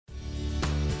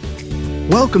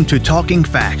Welcome to Talking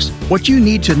Facts, what you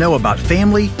need to know about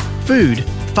family, food,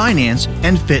 finance,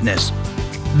 and fitness.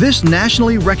 This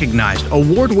nationally recognized,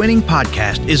 award-winning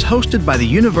podcast is hosted by the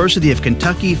University of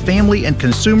Kentucky Family and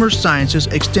Consumer Sciences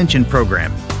Extension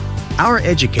Program. Our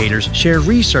educators share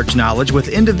research knowledge with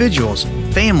individuals,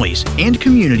 families, and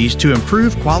communities to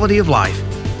improve quality of life.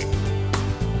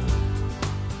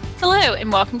 Hello,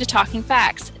 and welcome to Talking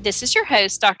Facts. This is your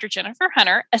host, Dr. Jennifer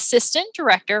Hunter, Assistant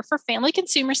Director for Family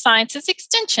Consumer Sciences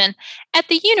Extension at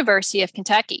the University of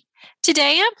Kentucky.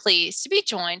 Today, I'm pleased to be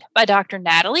joined by Dr.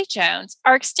 Natalie Jones,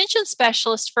 our Extension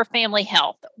Specialist for Family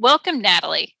Health. Welcome,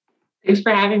 Natalie. Thanks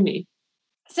for having me.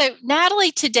 So,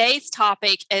 Natalie, today's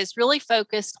topic is really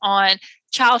focused on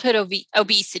childhood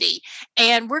obesity.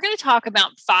 And we're going to talk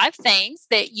about 5 things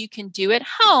that you can do at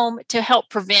home to help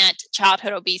prevent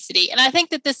childhood obesity. And I think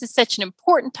that this is such an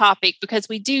important topic because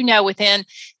we do know within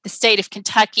the state of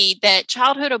Kentucky that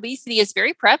childhood obesity is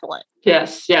very prevalent.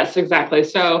 Yes, exactly.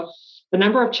 So the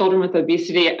number of children with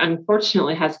obesity,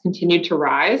 unfortunately, has continued to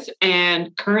rise.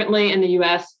 And currently in the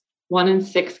U.S., 1 in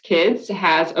 6 kids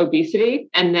has obesity.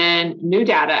 And then new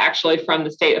data actually from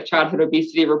the State of Childhood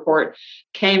Obesity Report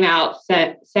came out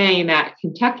saying that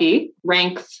Kentucky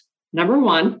ranks number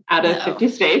 1 out of 50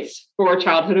 states for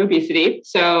childhood obesity.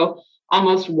 So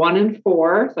almost 1 in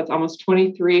 4, so that's almost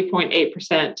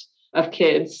 23.8% of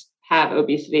kids have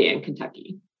obesity in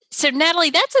Kentucky. So,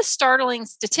 Natalie, that's a startling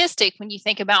statistic when you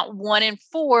think about 1 in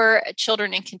 4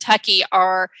 children in Kentucky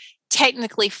are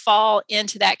technically fall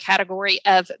into that category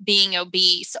of being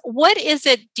obese. What is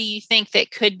it, do you think,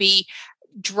 that could be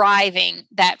driving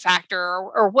that factor,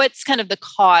 or what's kind of the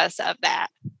cause of that?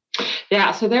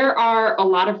 Yeah, so there are a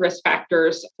lot of risk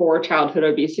factors for childhood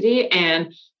obesity.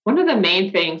 And one of the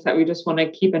main things that we just want to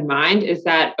keep in mind is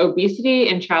that obesity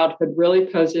in childhood really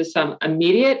poses some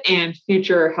immediate and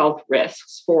future health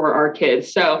risks for our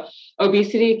kids. So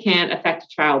obesity can affect a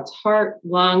child's heart,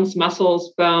 lungs,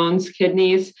 muscles, bones,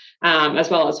 kidneys,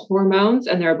 as well as hormones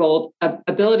and their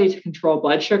ability to control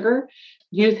blood sugar.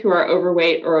 Youth who are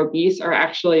overweight or obese are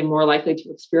actually more likely to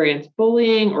experience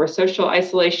bullying or social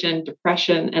isolation,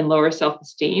 depression, and lower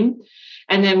self-esteem.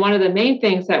 And then one of the main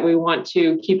things that we want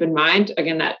to keep in mind,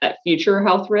 again, that future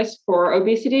health risk for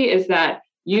obesity is that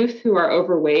youth who are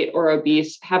overweight or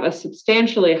obese have a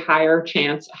substantially higher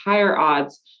chance, higher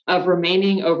odds of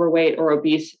remaining overweight or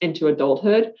obese into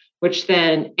adulthood, which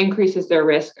then increases their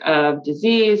risk of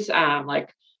disease,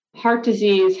 like heart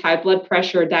disease, high blood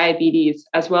pressure, diabetes,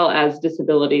 as well as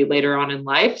disability later on in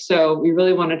life. So we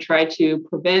really want to try to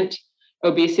prevent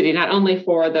obesity, not only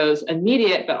for those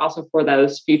immediate, but also for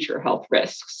those future health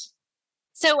risks.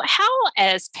 So how,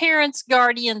 as parents,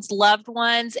 guardians, loved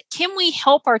ones, can we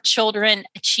help our children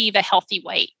achieve a healthy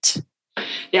weight?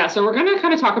 Yeah, so we're going to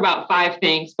kind of talk about 5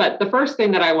 things, but the first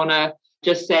thing that I want to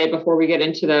just say before we get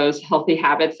into those healthy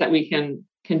habits that we can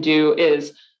do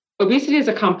is obesity is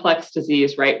a complex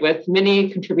disease, right, with many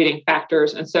contributing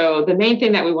factors. And so the main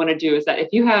thing that we want to do is that if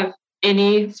you have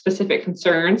any specific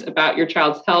concerns about your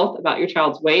child's health, about your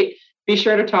child's weight, be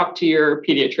sure to talk to your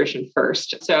pediatrician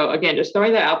first. So again, just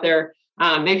throwing that out there,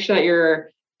 make sure that you're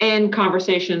in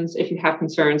conversations if you have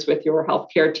concerns with your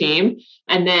healthcare team.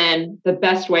 And then the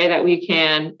best way that we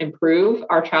can improve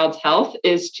our child's health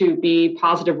is to be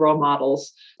positive role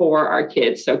models for our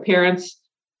kids. So parents,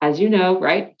 as you know,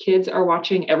 right, kids are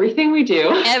watching everything we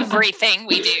do. Everything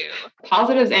we do.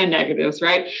 Positives and negatives,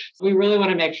 right? So we really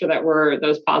want to make sure that we're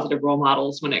those positive role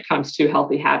models when it comes to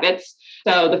healthy habits.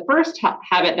 So the first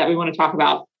habit that we want to talk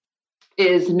about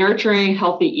is nurturing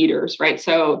healthy eaters, right?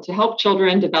 So to help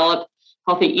children develop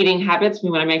healthy eating habits,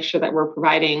 we want to make sure that we're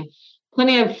providing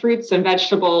plenty of fruits and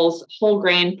vegetables, whole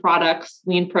grain products,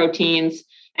 lean proteins,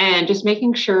 and just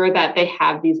making sure that they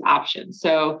have these options.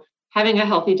 So having a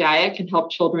healthy diet can help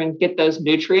children get those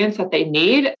nutrients that they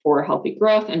need for healthy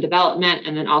growth and development,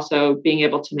 and then also being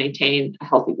able to maintain a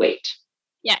healthy weight.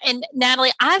 Yeah. And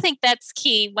Natalie, I think that's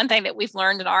key. One thing that we've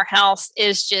learned in our house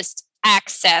is just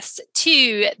access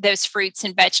to those fruits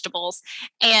and vegetables.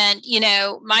 And,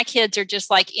 my kids are just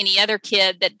like any other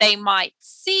kid that they might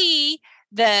see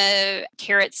the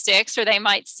carrot sticks, or they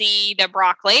might see the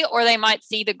broccoli, or they might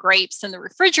see the grapes in the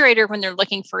refrigerator when they're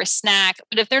looking for a snack.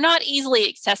 But if they're not easily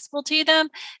accessible to them,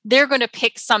 they're going to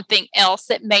pick something else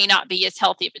that may not be as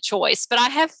healthy of a choice. But I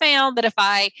have found that if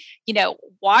I,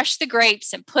 wash the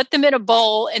grapes and put them in a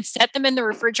bowl and set them in the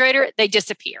refrigerator, they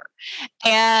disappear.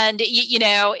 And,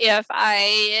 if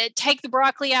I take the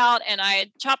broccoli out and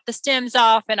I chop the stems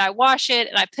off and I wash it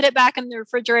and I put it back in the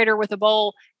refrigerator with a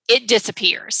bowl, it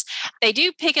disappears. They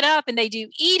do pick it up and they do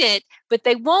eat it, but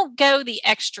they won't go the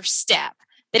extra step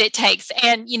that it takes.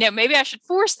 And, maybe I should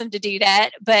force them to do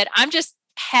that, but I'm just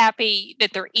happy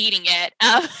that they're eating it.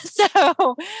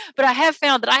 But I have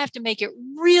found that I have to make it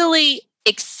really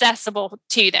accessible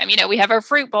to them. We have our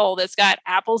fruit bowl that's got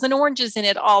apples and oranges in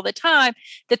it all the time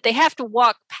that they have to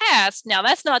walk past. Now,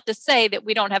 that's not to say that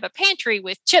we don't have a pantry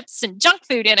with chips and junk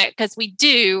food in it, because we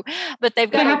do, but they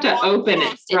have to open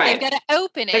it. Right. They've got to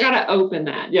open it. They got to open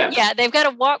that. Yeah. Yeah. They've got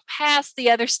to walk past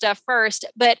the other stuff first.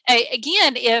 But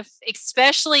again,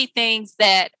 especially things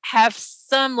that have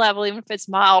some level, even if it's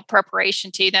mild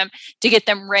preparation to them, to get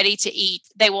them ready to eat,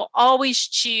 they will always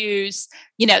choose,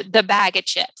 the bag of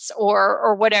chips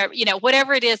or whatever,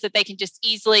 whatever it is that they can just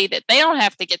easily, that they don't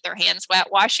have to get their hands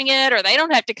wet washing it, or they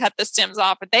don't have to cut the stems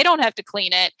off, or they don't have to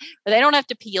clean it, or they don't have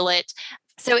to peel it.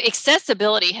 So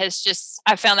accessibility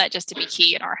I found that just to be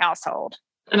key in our household.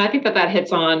 And I think that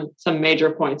hits on some major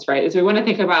points, right? Is we want to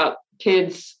think about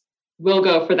kids will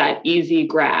go for that easy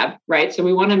grab, right? So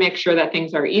we want to make sure that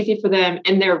things are easy for them,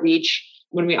 in their reach.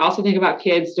 When we also think about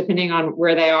kids, depending on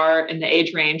where they are in the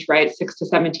age range, right? 6 to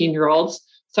 17-year-olds,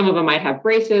 some of them might have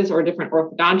braces or different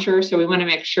orthodonture. So we want to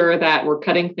make sure that we're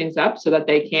cutting things up so that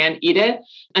they can eat it.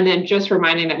 And then just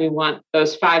reminding that we want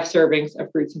those 5 servings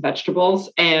of fruits and vegetables.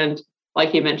 And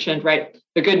like you mentioned, right,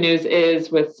 the good news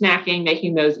is with snacking,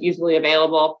 making those easily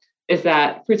available, is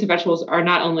that fruits and vegetables are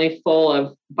not only full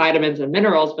of vitamins and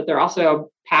minerals, but they're also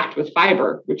packed with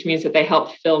fiber, which means that they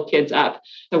help fill kids up.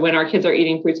 So when our kids are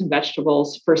eating fruits and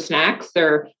vegetables for snacks,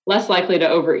 they're less likely to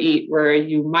overeat, where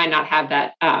you might not have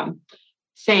that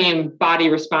same body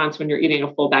response when you're eating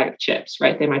a full bag of chips,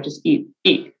 right? They might just eat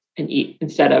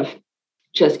instead of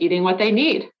just eating what they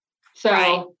need. So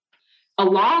right.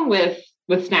 Along with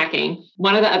snacking,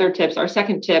 one of the other tips, our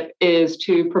second tip, is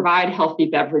to provide healthy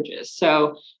beverages.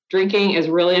 So drinking is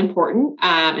really important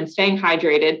and staying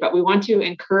hydrated, but we want to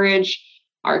encourage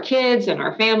our kids and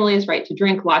our families, right, to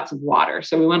drink lots of water.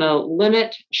 So we want to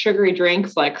limit sugary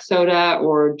drinks like soda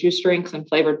or juice drinks and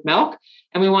flavored milk.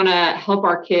 And we want to help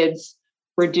our kids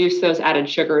reduce those added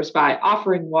sugars by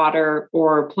offering water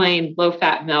or plain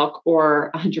low-fat milk or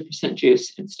 100%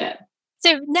 juice instead.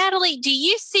 So, Natalie, do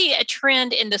you see a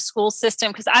trend in the school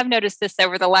system? Because I've noticed this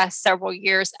over the last several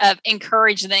years of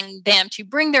encouraging them to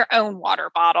bring their own water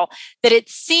bottle, that it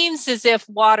seems as if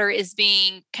water is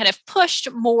being kind of pushed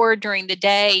more during the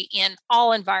day in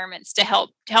all environments to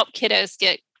help kiddos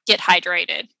get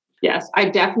hydrated. Yes, I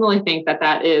definitely think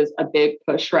that is a big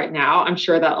push right now. I'm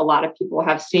sure that a lot of people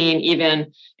have seen,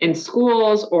 even in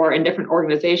schools or in different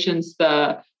organizations,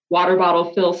 the water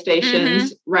bottle fill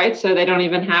stations, right? So they don't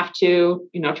even have to,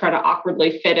 try to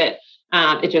awkwardly fit it.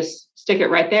 It just stick it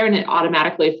right there and it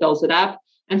automatically fills it up.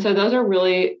 And so those are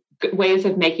really good ways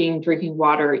of making drinking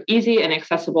water easy and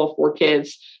accessible for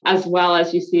kids, as well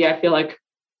as you see, I feel like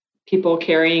people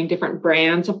carrying different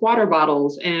brands of water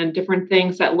bottles and different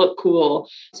things that look cool.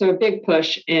 So a big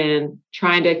push in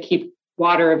trying to keep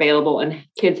water available and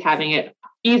kids having it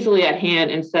easily at hand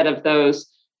instead of those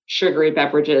sugary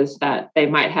beverages that they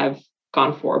might have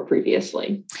gone for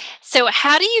previously. So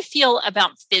how do you feel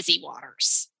about fizzy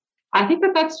waters? I think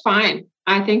that's fine.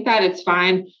 I think that it's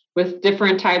fine with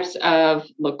different types of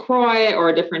LaCroix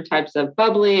or different types of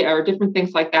bubbly or different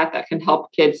things like that can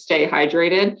help kids stay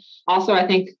hydrated. Also, I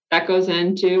think that goes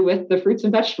into with the fruits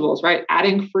and vegetables, right?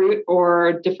 Adding fruit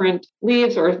or different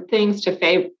leaves or things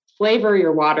to flavor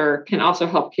your water can also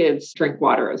help kids drink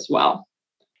water as well.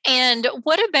 And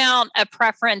what about a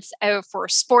preference for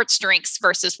sports drinks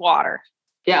versus water?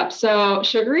 Yeah, so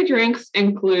sugary drinks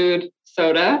include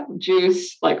soda,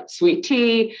 juice, like sweet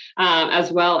tea,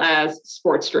 as well as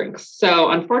sports drinks.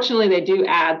 So unfortunately, they do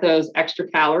add those extra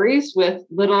calories with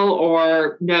little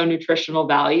or no nutritional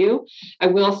value. I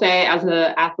will say, as an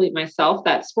athlete myself,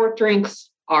 that sport drinks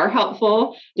are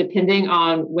helpful depending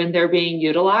on when they're being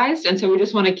utilized. And so we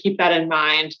just want to keep that in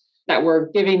mind, that we're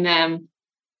giving them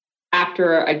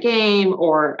after a game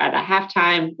or at a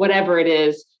halftime, whatever it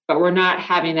is, but we're not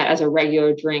having that as a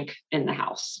regular drink in the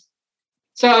house.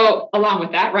 So along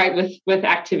with that, right, with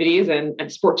activities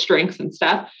and sports drinks and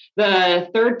stuff, the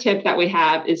third tip that we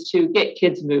have is to get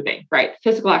kids moving, right?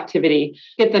 Physical activity,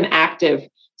 get them active.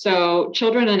 So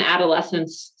children and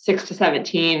adolescents 6 to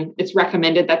 17, it's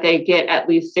recommended that they get at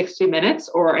least 60 minutes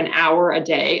or an hour a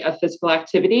day of physical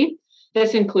activity.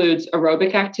 This includes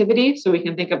aerobic activity. So we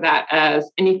can think of that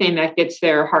as anything that gets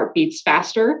their heartbeats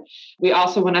faster. We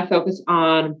also want to focus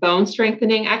on bone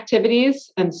strengthening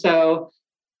activities. And so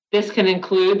this can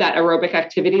include that aerobic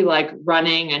activity like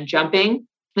running and jumping.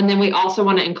 And then we also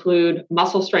want to include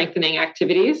muscle strengthening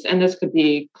activities. And this could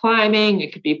be climbing,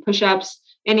 it could be push-ups,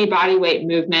 any body weight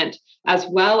movement, as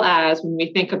well as when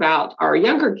we think about our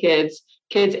younger kids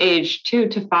age 2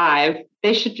 to 5,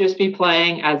 they should just be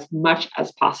playing as much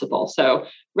as possible. So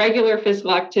regular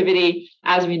physical activity,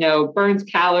 as we know, burns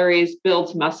calories,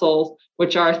 builds muscles,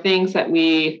 which are things that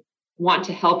we want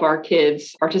to help our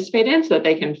kids participate in so that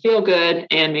they can feel good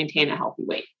and maintain a healthy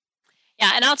weight.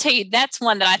 Yeah. And I'll tell you, that's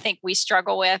one that I think we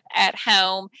struggle with at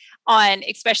home on,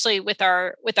 especially with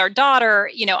our daughter,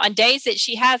 on days that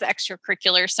she has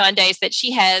extracurriculars. So on days that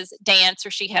she has dance or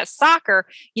she has soccer,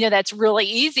 that's really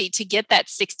easy to get that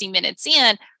 60 minutes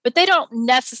in, but they don't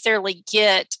necessarily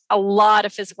get a lot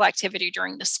of physical activity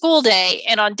during the school day.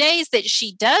 And on days that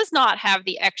she does not have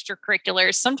the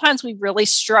extracurriculars, sometimes we really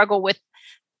struggle with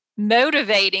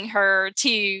motivating her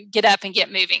to get up and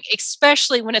get moving,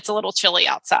 especially when it's a little chilly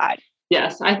outside.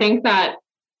 Yes, I think that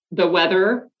the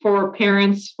weather for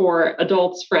parents, for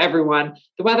adults, for everyone,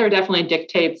 the weather definitely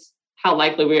dictates how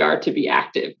likely we are to be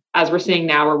active. As we're seeing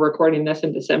now, we're recording this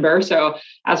in December. So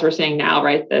as we're seeing now,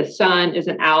 right, the sun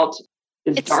isn't out,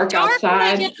 it's dark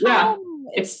outside. Yeah,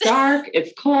 it's dark,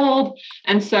 it's cold.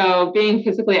 And so being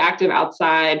physically active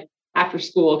outside after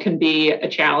school can be a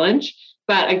challenge.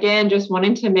 But again, just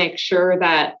wanting to make sure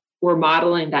that we're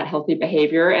modeling that healthy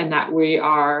behavior and that we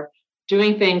are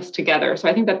doing things together. So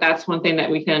I think that that's one thing that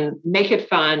we can make it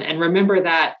fun and remember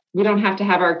that we don't have to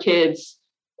have our kids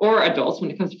or adults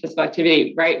when it comes to physical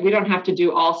activity, right? We don't have to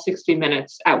do all 60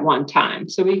 minutes at one time.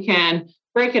 So we can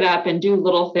break it up and do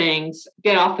little things,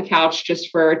 get off the couch just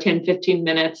for 10, 15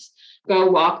 minutes, go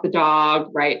walk the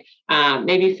dog, right?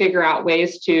 Maybe figure out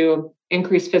ways to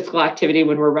increase physical activity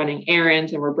when we're running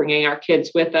errands and we're bringing our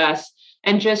kids with us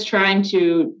and just trying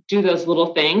to do those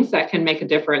little things that can make a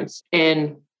difference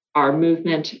in our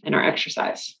movement and our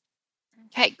exercise.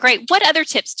 Okay, great. What other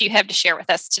tips do you have to share with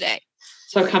us today?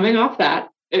 So coming off that,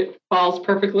 it falls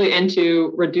perfectly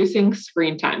into reducing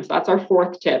screen time. So that's our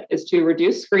fourth tip, is to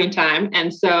reduce screen time.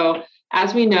 And so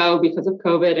as we know, because of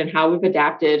COVID and how we've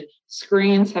adapted,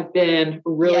 screens have been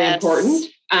really important,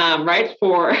 right?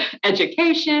 For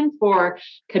education, for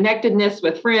connectedness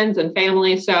with friends and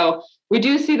family. So we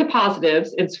do see the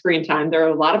positives in screen time. There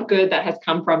are a lot of good that has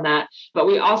come from that, but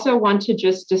we also want to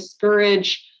just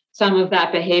discourage some of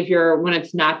that behavior when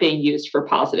it's not being used for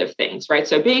positive things, right?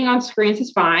 So being on screens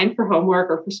is fine for homework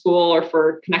or for school or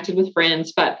for connected with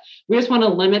friends, but we just want to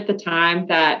limit the time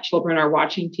that children are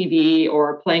watching TV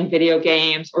or playing video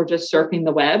games or just surfing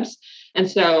the webs. And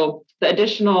so the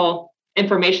additional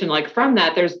information like from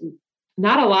that, there's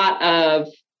not a lot of,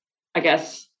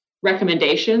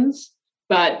 recommendations,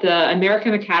 but the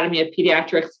American Academy of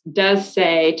Pediatrics does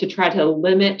say to try to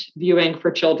limit viewing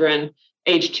for children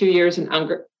age 2 years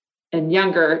and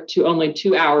younger to only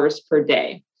 2 hours per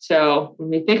day. So when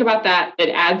we think about that, it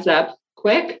adds up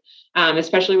quick,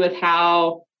 especially with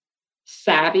how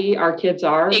savvy our kids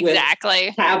are with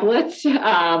tablets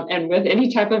and with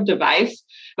any type of device.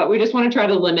 But we just want to try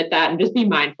to limit that and just be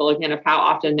mindful again of how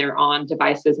often they're on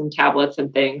devices and tablets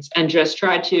and things, and just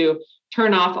try to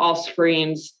turn off all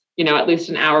screens, at least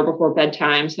an hour before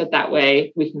bedtime, so that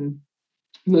way we can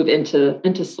move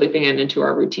into sleeping and into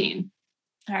our routine.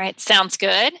 All right. Sounds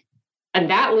good. And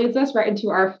that leads us right into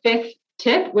our fifth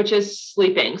tip, which is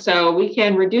sleeping. So we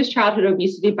can reduce childhood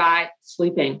obesity by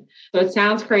sleeping. So it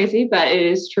sounds crazy, but it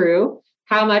is true.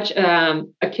 How much a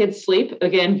kid's sleep,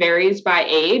 again, varies by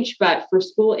age, but for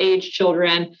school age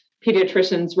children,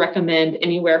 pediatricians recommend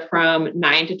anywhere from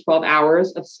 9 to 12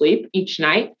 hours of sleep each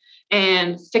night.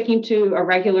 And sticking to a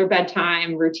regular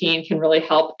bedtime routine can really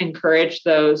help encourage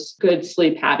those good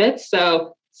sleep habits.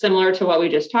 So similar to what we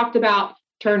just talked about,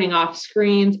 turning off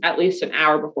screens at least an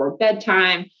hour before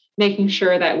bedtime, making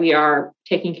sure that we are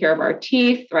taking care of our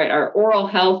teeth, right? Our oral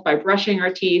health by brushing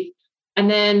our teeth, and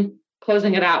then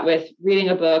closing it out with reading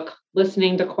a book,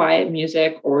 listening to quiet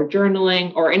music or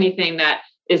journaling or anything that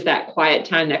is that quiet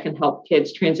time that can help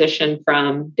kids transition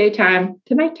from daytime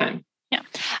to nighttime. Yeah.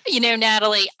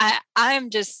 Natalie, I'm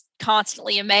just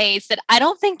constantly amazed that I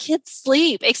don't think kids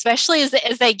sleep, especially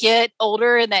as they get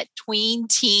older in that tween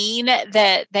teen,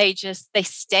 that they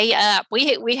stay up.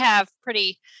 We have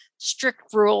pretty strict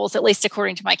rules, at least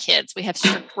according to my kids. We have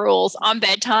strict rules on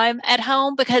bedtime at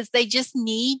home because they just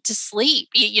need to sleep.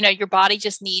 Your body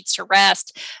just needs to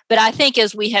rest. But I think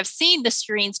as we have seen the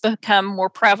screens become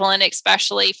more prevalent,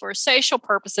 especially for social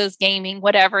purposes, gaming,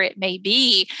 whatever it may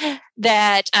be,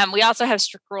 that we also have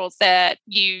strict rules that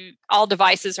all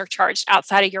devices are charged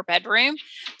outside of your bedroom,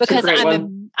 because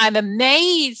I'm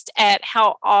amazed at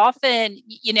how often,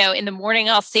 in the morning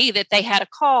I'll see that they had a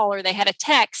call or they had a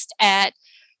text at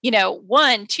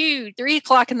 1, 2, 3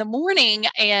 o'clock in the morning,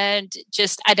 and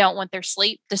just, I don't want their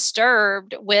sleep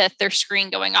disturbed with their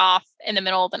screen going off in the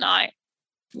middle of the night.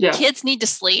 Yeah. Kids need to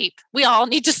sleep. We all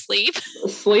need to sleep.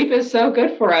 Sleep is so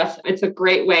good for us. It's a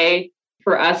great way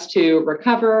for us to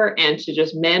recover and to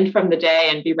just mend from the day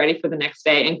and be ready for the next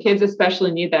day. And kids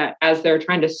especially need that as they're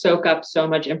trying to soak up so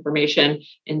much information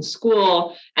in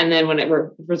school. And then when it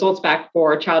results back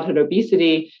for childhood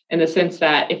obesity, in the sense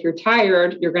that if you're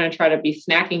tired, you're going to try to be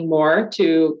snacking more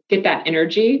to get that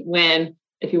energy, when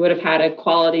if you would have had a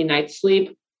quality night's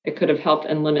sleep, it could have helped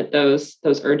and limit those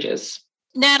urges.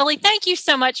 Natalie, thank you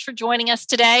so much for joining us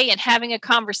today and having a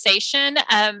conversation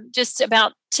just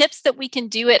about tips that we can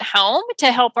do at home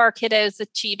to help our kiddos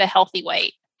achieve a healthy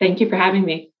weight. Thank you for having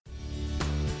me.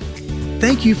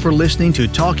 Thank you for listening to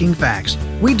Talking Facts.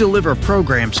 We deliver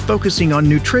programs focusing on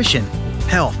nutrition,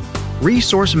 health,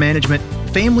 resource management,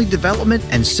 family development,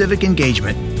 and civic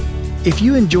engagement. If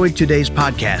you enjoyed today's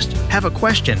podcast, have a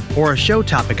question or a show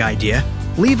topic idea,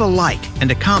 leave a like and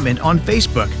a comment on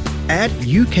Facebook at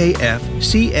UKFCSEXT,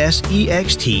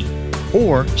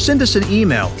 or send us an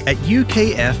email at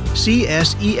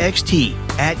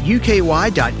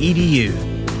ukfcsext@uky.edu.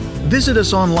 Visit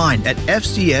us online at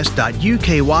fcs.uky.edu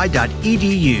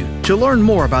to learn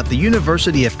more about the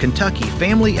University of Kentucky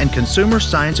Family and Consumer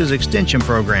Sciences Extension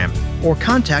Program, or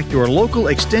contact your local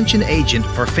extension agent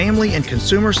for Family and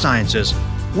Consumer Sciences.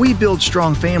 We build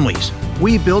strong families.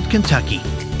 We build Kentucky.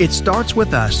 It starts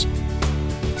with us.